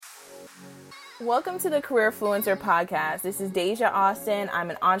Welcome to the Career Fluencer Podcast. This is Deja Austin. I'm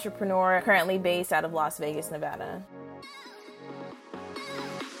an entrepreneur currently based out of Las Vegas, Nevada.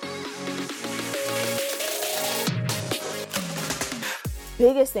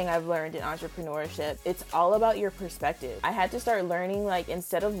 Biggest thing I've learned in entrepreneurship, it's all about your perspective. I had to start learning,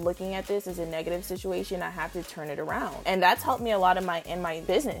 instead of looking at this as a negative situation, I have to turn it around. And that's helped me a lot in my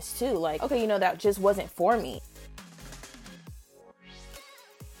business too. That just wasn't for me.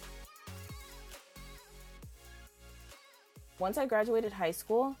 Once I graduated high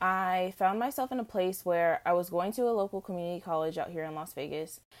school, I found myself in a place where I was going to a local community college out here in Las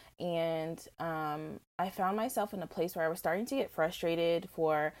Vegas, and I found myself in a place where I was starting to get frustrated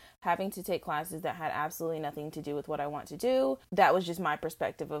for having to take classes that had absolutely nothing to do with what I want to do. That was just my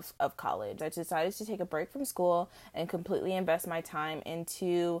perspective of college. I decided to take a break from school and completely invest my time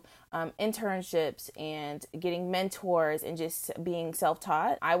into internships and getting mentors and just being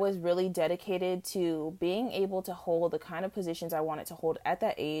self-taught. I was really dedicated to being able to hold the kind of positions I wanted to hold at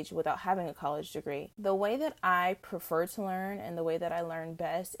that age without having a college degree. The way that I prefer to learn and the way that I learn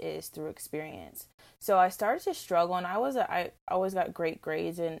best is through experience. So I started to struggle, and I always got great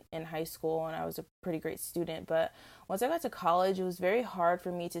grades in high school, and I was a pretty great student. But once I got to college, it was very hard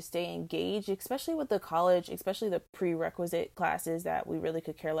for me to stay engaged, especially with the college, especially the prerequisite classes that we really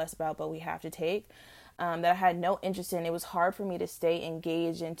could care less about, but we have to take. That I had no interest in. It was hard for me to stay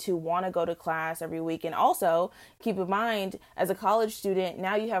engaged and to want to go to class every week. And also, keep in mind, as a college student,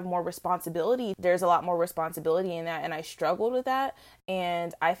 now you have more responsibility. There's a lot more responsibility in that, and I struggled with that.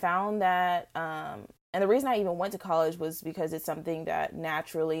 And I found that, and the reason I even went to college was because it's something that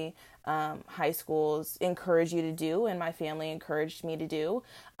naturally high schools encourage you to do, and my family encouraged me to do.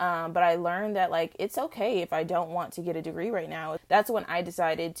 But I learned that it's okay if I don't want to get a degree right now. That's when I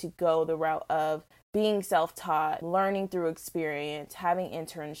decided to go the route of being self-taught, learning through experience, having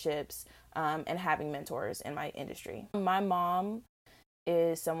internships, and having mentors in my industry. My mom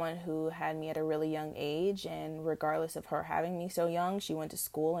is someone who had me at a really young age, and regardless of her having me so young, she went to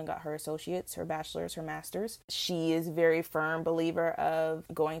school and got her associates, her bachelor's, her master's. She is a very firm believer of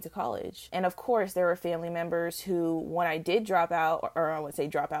going to college. And of course, there were family members who, when I did drop out, or I would say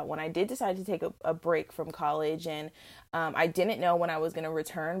drop out, when I did decide to take a break from college, and I didn't know when I was going to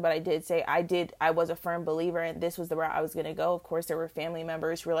return, but I did say I was a firm believer, and this was the route I was going to go. Of course, there were family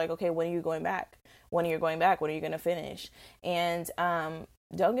members who were like, okay, when are you going back? When are you going back? When are you going to finish? And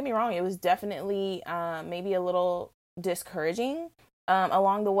don't get me wrong, it was definitely maybe a little discouraging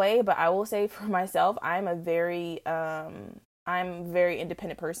along the way. But I will say for myself, I'm a very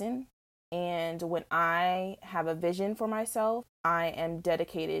independent person. And when I have a vision for myself, I am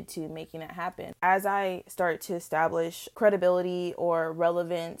dedicated to making that happen. As I start to establish credibility or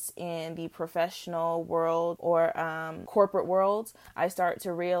relevance in the professional world or corporate world, I start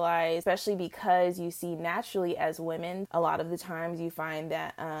to realize, especially because you see naturally as women, a lot of the times you find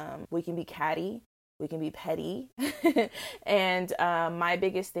that we can be catty. We can be petty. And my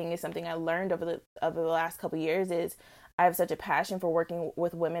biggest thing is something I learned over the last couple of years is I have such a passion for working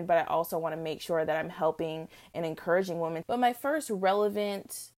with women, but I also want to make sure that I'm helping and encouraging women. But my first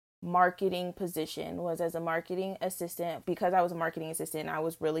relevant marketing position was as a marketing assistant. Because I was a marketing assistant, I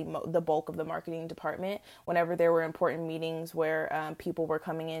was really the bulk of the marketing department. Whenever there were important meetings where people were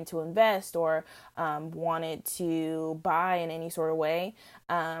coming in to invest or wanted to buy in any sort of way,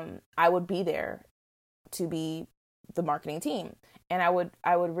 I would be there to be the marketing team. And I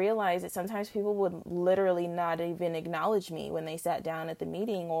would realize that sometimes people would literally not even acknowledge me when they sat down at the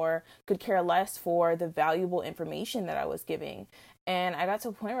meeting, or could care less for the valuable information that I was giving. And I got to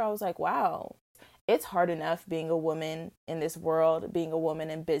a point where I was like, wow, it's hard enough being a woman in this world, being a woman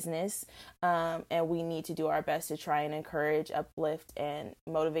in business. And we need to do our best to try and encourage, uplift, and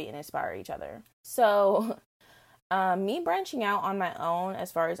motivate and inspire each other. So me branching out on my own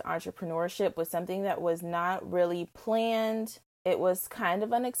as far as entrepreneurship was something that was not really planned. It was kind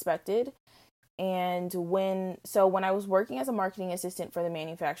of unexpected. And when I was working as a marketing assistant for the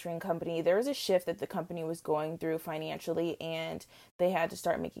manufacturing company, there was a shift that the company was going through financially, and they had to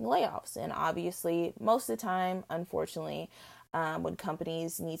start making layoffs. And obviously, most of the time, unfortunately, when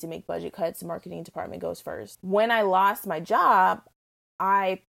companies need to make budget cuts, the marketing department goes first. When I lost my job,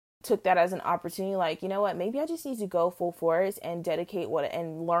 I took that as an opportunity, you know what, maybe I just need to go full force and dedicate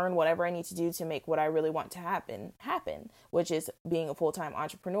and learn whatever I need to do to make what I really want to happen, which is being a full-time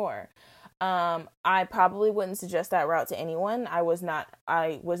entrepreneur. I probably wouldn't suggest that route to anyone. I was not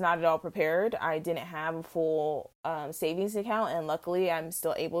at all prepared. I didn't have a full savings account, and luckily I'm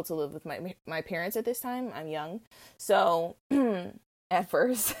still able to live with my parents at this time. I'm young. So at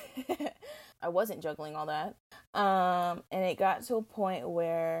first I wasn't juggling all that. And it got to a point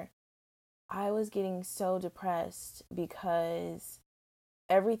where I was getting so depressed because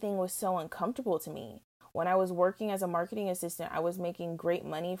everything was so uncomfortable to me. When I was working as a marketing assistant, I was making great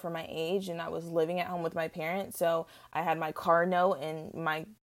money for my age and I was living at home with my parents. So I had my car note and my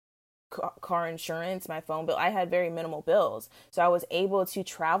car insurance, my phone bill. I had very minimal bills. So I was able to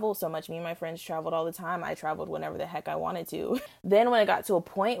travel so much. Me and my friends traveled all the time. I traveled whenever the heck I wanted to. Then when it got to a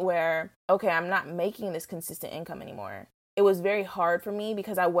point where, okay, I'm not making this consistent income anymore, it was very hard for me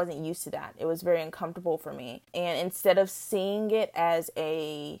because I wasn't used to that. It was very uncomfortable for me. And instead of seeing it as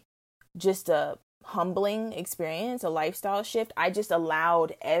just a humbling experience, a lifestyle shift, I just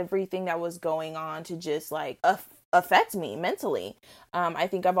allowed everything that was going on to just like affect me mentally. I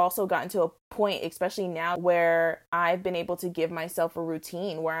think I've also gotten to a point, especially now, where I've been able to give myself a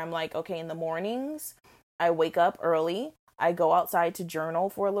routine where I'm like, okay, in the mornings, I wake up early. I go outside to journal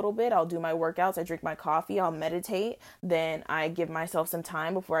for a little bit. I'll do my workouts. I drink my coffee. I'll meditate. Then I give myself some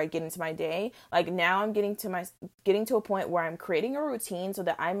time before I get into my day. Like now I'm getting to a point where I'm creating a routine so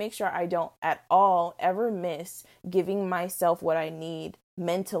that I make sure I don't at all ever miss giving myself what I need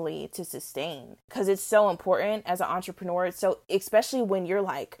mentally to sustain, because it's so important as an entrepreneur. So especially when you're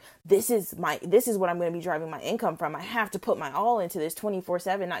like, this is what I'm going to be driving my income from. I have to put my all into this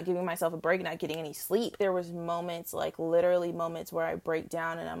 24/7, not giving myself a break, not getting any sleep. There was moments, like literally moments, where I break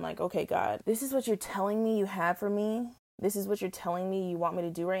down and I'm like, okay, God, this is what you're telling me you have for me. This is what you're telling me you want me to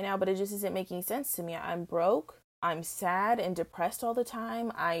do right now, but it just isn't making sense to me. I'm broke. I'm sad and depressed all the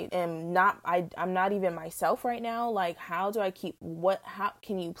time. I'm not even myself right now. Like, how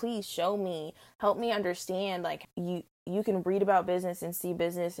can you please show me, help me understand? Like, you can read about business and see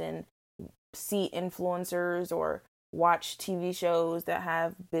business and see influencers or watch TV shows that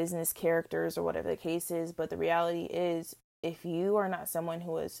have business characters or whatever the case is. But the reality is, if you are not someone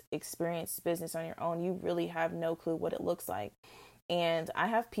who has experienced business on your own, you really have no clue what it looks like. And I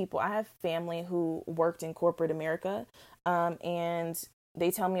have family who worked in corporate America, and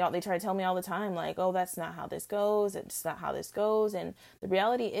they try to tell me all the time, like, oh, that's not how this goes. It's not how this goes. And the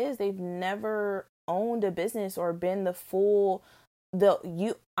reality is they've never owned a business or been I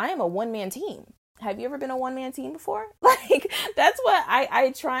am a one-man team. Have you ever been a one-man team before? Like, that's what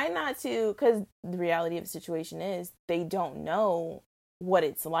I try not to, because the reality of the situation is they don't know what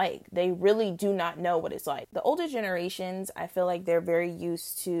it's like. They really do not know what it's like. The older generations, I feel like they're very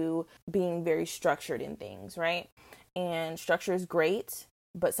used to being very structured in things, right? And structure is great,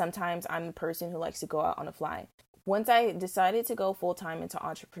 but sometimes I'm the person who likes to go out on the fly. Once I decided to go full-time into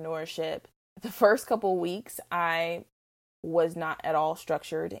entrepreneurship, the first couple weeks, I was not at all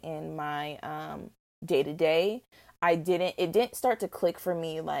structured in my day-to-day. It didn't start to click for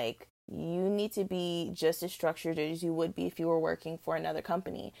me, like, you need to be just as structured as you would be if you were working for another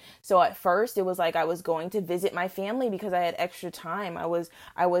company. So at first it was like I was going to visit my family because I had extra time.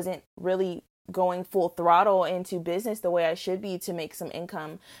 I wasn't really going full throttle into business the way I should be to make some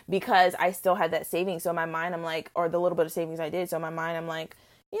income, because I still had that savings. So in my mind, I'm like, or the little bit of savings I did. So in my mind, I'm like,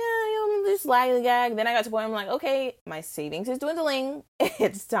 yeah, just laggy. Then I got to the point, I'm like, okay, my savings is dwindling.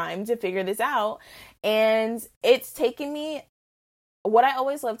 It's time to figure this out. And it's taken me, what I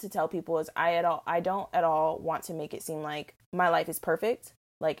always love to tell people is I don't at all want to make it seem like my life is perfect.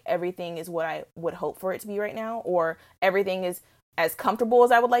 Like everything is what I would hope for it to be right now, or everything is as comfortable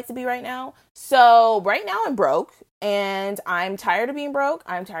as I would like to be right now. So right now I'm broke and I'm tired of being broke.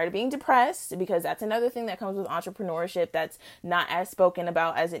 I'm tired of being depressed, because that's another thing that comes with entrepreneurship that's not as spoken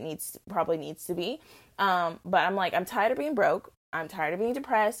about as it probably needs to be. But I'm like, I'm tired of being broke. I'm tired of being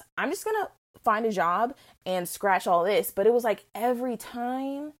depressed. I'm just going to find a job and scratch all this. But it was like every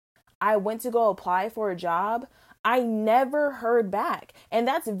time I went to go apply for a job, I never heard back. And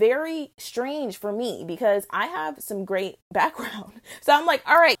that's very strange for me because I have some great background. So I'm like,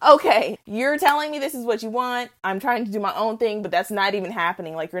 all right, okay, you're telling me this is what you want. I'm trying to do my own thing, but that's not even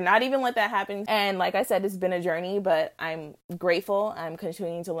happening. Like, you're not even let that happen. And like I said, it's been a journey, but I'm grateful. I'm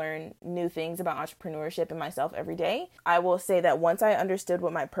continuing to learn new things about entrepreneurship and myself every day. I will say that once I understood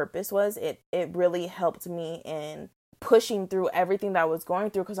what my purpose was, it really helped me in pushing through everything that I was going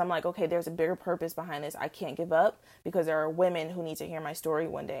through, because I'm like, okay, there's a bigger purpose behind this. I can't give up, because there are women who need to hear my story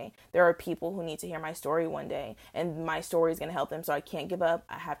one day. There are people who need to hear my story one day, and my story is going to help them. So I can't give up.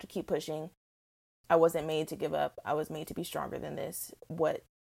 I have to keep pushing. I wasn't made to give up. I was made to be stronger than this. What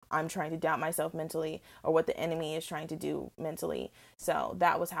I'm trying to doubt myself mentally, or what the enemy is trying to do mentally. So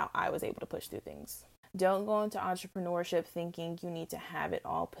that was how I was able to push through things. Don't go into entrepreneurship thinking you need to have it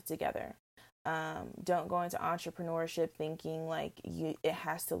all put together. Don't go into entrepreneurship thinking like it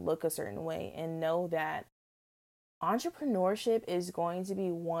has to look a certain way, and know that entrepreneurship is going to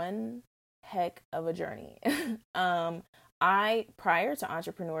be one heck of a journey. Prior to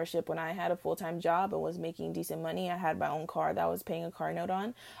entrepreneurship, when I had a full-time job and was making decent money, I had my own car that I was paying a car note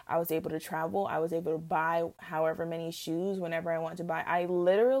on. I was able to travel. I was able to buy however many shoes whenever I want to buy. I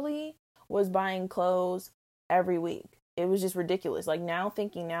literally was buying clothes every week. It was just ridiculous. Like now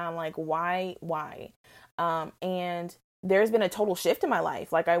I'm like, why? And there's been a total shift in my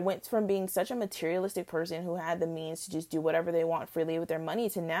life. Like I went from being such a materialistic person who had the means to just do whatever they want freely with their money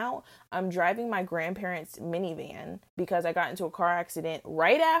to now I'm driving my grandparents' minivan because I got into a car accident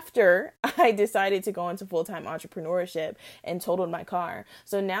right after I decided to go into full-time entrepreneurship and totaled my car.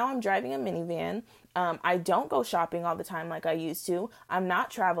 So now I'm driving a minivan. I don't go shopping all the time like I used to. I'm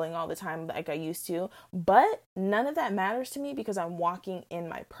not traveling all the time like I used to, but none of that matters to me because I'm walking in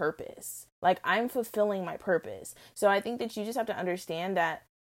my purpose. Like I'm fulfilling my purpose. So I think that you just have to understand that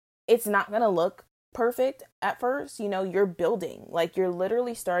it's not going to look perfect at first. You know, you're building, like you're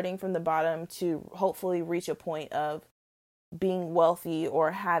literally starting from the bottom to hopefully reach a point of being wealthy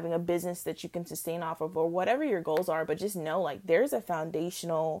or having a business that you can sustain off of or whatever your goals are. But just know like there's a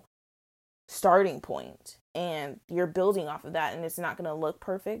foundational starting point and you're building off of that, and it's not going to look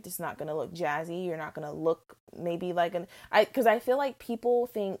perfect. It's not going to look jazzy. You're not going to look maybe like because I feel like people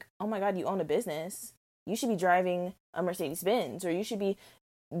think, oh my God, you own a business. You should be driving a Mercedes-Benz, or you should be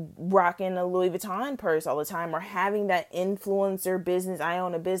rocking a Louis Vuitton purse all the time, or having that influencer business, I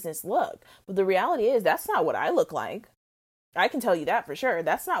own a business look. But the reality is that's not what I look like. I can tell you that for sure.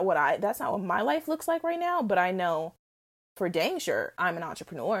 That's not what my life looks like right now, but I know for dang sure I'm an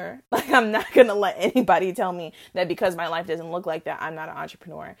entrepreneur. Like I'm not going to let anybody tell me that because my life doesn't look like that, I'm not an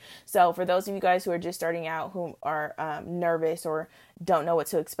entrepreneur. So for those of you guys who are just starting out, who are nervous or don't know what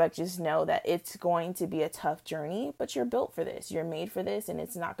to expect, just know that it's going to be a tough journey, but you're built for this. You're made for this, and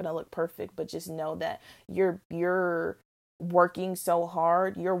it's not going to look perfect, but just know that you're working so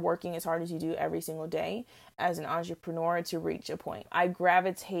hard. You're working as hard as you do every single day as an entrepreneur to reach a point. I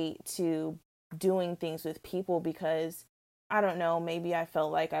gravitate to doing things with people because I don't know, maybe I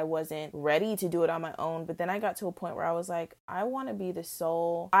felt like I wasn't ready to do it on my own. But then I got to a point where I was like, I want to be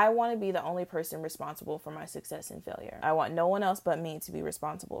the only person responsible for my success and failure. I want no one else but me to be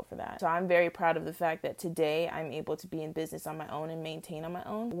responsible for that. So I'm very proud of the fact that today I'm able to be in business on my own and maintain on my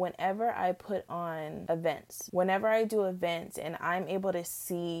own. Whenever I put on events, whenever I do events and I'm able to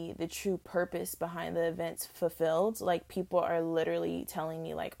see the true purpose behind the events fulfilled, like people are literally telling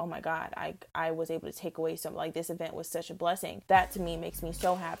me like, oh my God, I was able to take away some, like this event was such a blessing. That to me makes me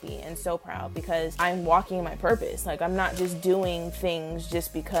so happy and so proud because I'm walking my purpose. Like I'm not just doing things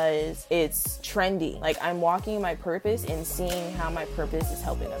just because it's trendy. Like I'm walking my purpose and seeing how my purpose is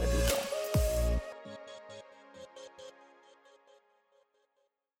helping other people.